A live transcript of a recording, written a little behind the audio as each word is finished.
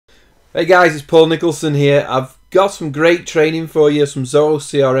Hey guys, it's Paul Nicholson here. I've got some great training for you, some Zoho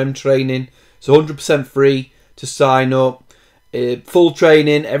CRM training. It's 100% free to sign up. Full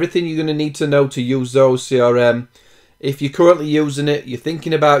training, everything you're going to need to know to use Zoho CRM. If you're currently using it, you're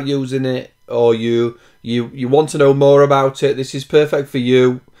thinking about using it, or you want to know more about it, this is perfect for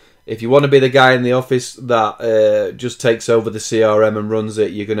you. If you want to be the guy in the office that just takes over the CRM and runs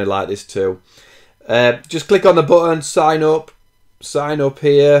it, you're going to like this too. Just click on the button, sign up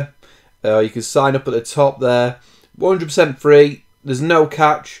here. You can sign up at the top there. 100% free. There's no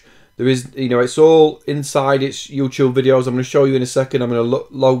catch. There is, it's all inside its YouTube videos. I'm going to show you in a second. I'm going to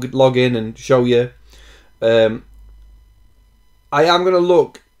log in and show you. I am going to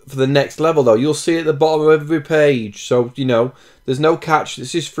look for the next level though. You'll see at the bottom of every page. So, there's no catch.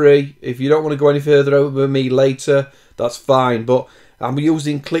 This is free. If you don't want to go any further over me later, that's fine. But I'm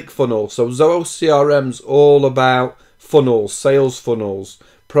using ClickFunnels. So Zoho CRM's all about funnels, sales funnels,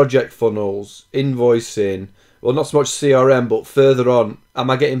 project funnels, invoicing. Well, not so much CRM, but further on, am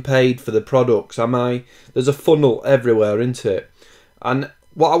I getting paid for the products? There's a funnel everywhere, isn't it? And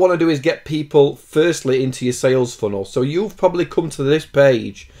what I want to do is get people firstly into your sales funnel. So you've probably come to this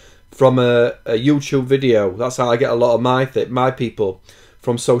page from a YouTube video. That's how I get a lot of my people,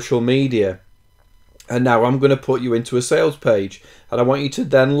 from social media. And now I'm going to put you into a sales page, and I want you to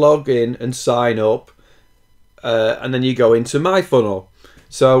then log in and sign up, and then you go into my funnel.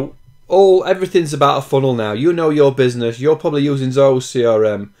 So everything's about a funnel now. You know your business. You're probably using Zoho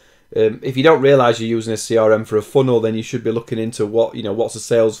CRM. If you don't realize you're using a CRM for a funnel, then you should be looking into what's a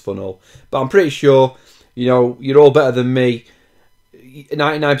sales funnel. But I'm pretty sure you're all better than me.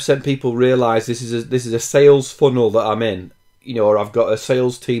 99% people realize this is a sales funnel that I'm in. Or I've got a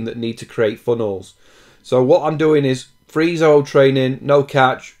sales team that need to create funnels. So what I'm doing is free Zoho training, no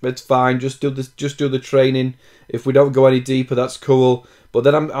catch. It's fine. Just do the training. If we don't go any deeper, that's cool. But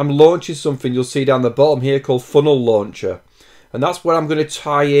then I'm launching something you'll see down the bottom here called Funnel Launcher. And that's where I'm going to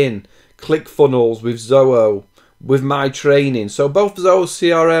tie in ClickFunnels with Zoho, with my training. So both Zoho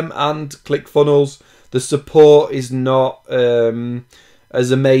CRM and ClickFunnels, the support is not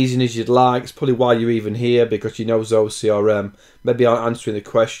as amazing as you'd like. It's probably why you're even here, because you know Zoho CRM maybe aren't answering the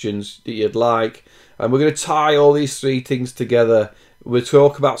questions that you'd like. And we're going to tie all these three things together. We'll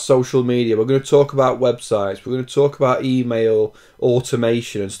talk about social media. We're going to talk about websites. We're going to talk about email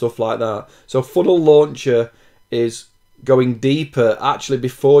automation and stuff like that. So Funnel Launcher is going deeper actually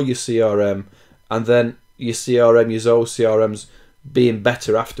before your CRM, and then your CRM, your Zoho CRM's being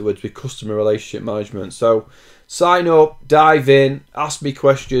better afterwards with customer relationship management. So sign up, dive in, ask me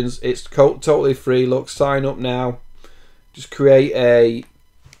questions. It's totally free. Look, sign up now. Just create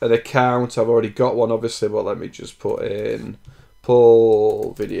an account. I've already got one obviously, but let me just put in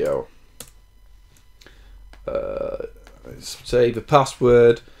Paul video, save a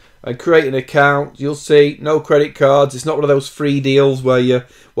password and create an account. You'll see no credit cards. It's not one of those free deals where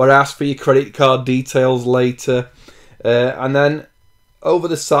I ask for your credit card details later. And then over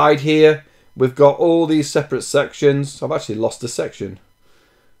the side here we've got all these separate sections. I've actually lost a section.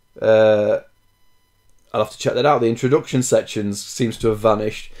 I'll have to check that out. The introduction sections seems to have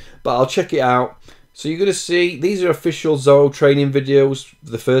vanished, but I'll check it out. So you're going to see these are official Zoho training videos,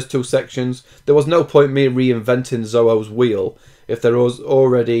 the first two sections. There was no point me reinventing Zoho's wheel if there was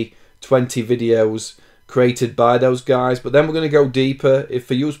already 20 videos created by those guys. But then we're going to go deeper. If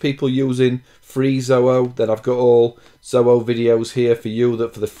for you people using free Zoho, then I've got all Zoho videos here for you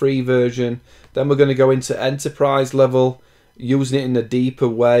for the free version. Then we're going to go into enterprise level, using it in a deeper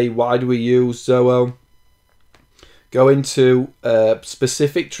way. Why do we use Zoho? Go into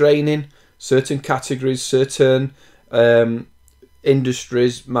specific training. Certain categories, certain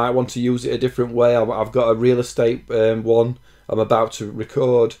industries might want to use it a different way. I've got a real estate one I'm about to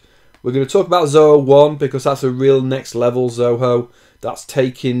record. We're going to talk about Zoho 1 because that's a real next level Zoho. That's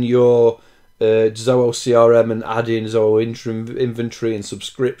taking your Zoho CRM and adding Zoho inventory and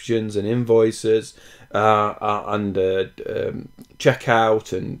subscriptions and invoices and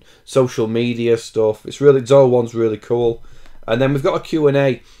checkout and social media stuff. Zoho 1's really cool. And then we've got a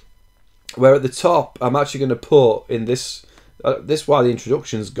Q&A. Where at the top I'm actually going to put in this why the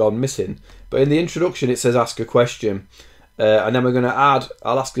introduction's gone missing, but in the introduction it says ask a question, and then we're going to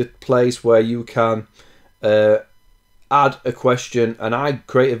I'll ask a place where you can add a question, and I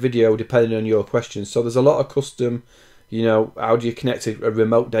create a video depending on your questions. So there's a lot of custom, how do you connect a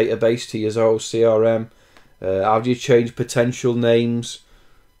remote database to your Zoho CRM, how do you change potential names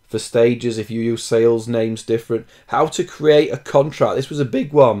for stages if you use sales names different, how to create a contract. This was a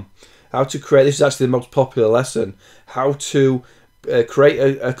big one. How to create, this is actually the most popular lesson, how to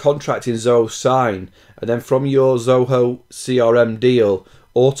create a contract in Zoho Sign, and then from your Zoho CRM deal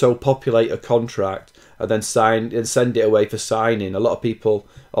auto-populate a contract and then sign and send it away for signing. A lot of people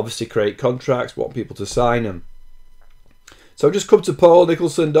obviously create contracts, want people to sign them. So just come to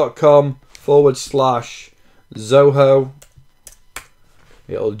paulnicholson.com/Zoho.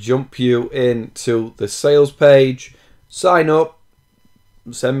 It'll jump you into the sales page. Sign up.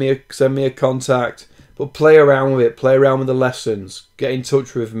 Send me a contact. But play around with it. Play around with the lessons. Get in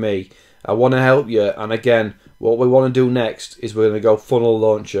touch with me. I want to help you. And again, what we want to do next is we're going to go funnel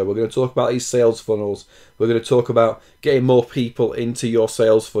launcher. We're going to talk about these sales funnels. We're going to talk about getting more people into your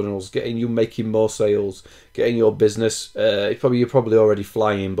sales funnels, getting you making more sales, getting your business, you're probably already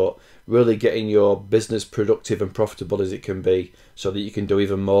flying, but really getting your business productive and profitable as it can be so that you can do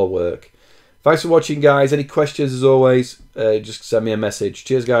even more work. Thanks for watching, guys. Any questions, as always, just send me a message.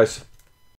 Cheers, guys.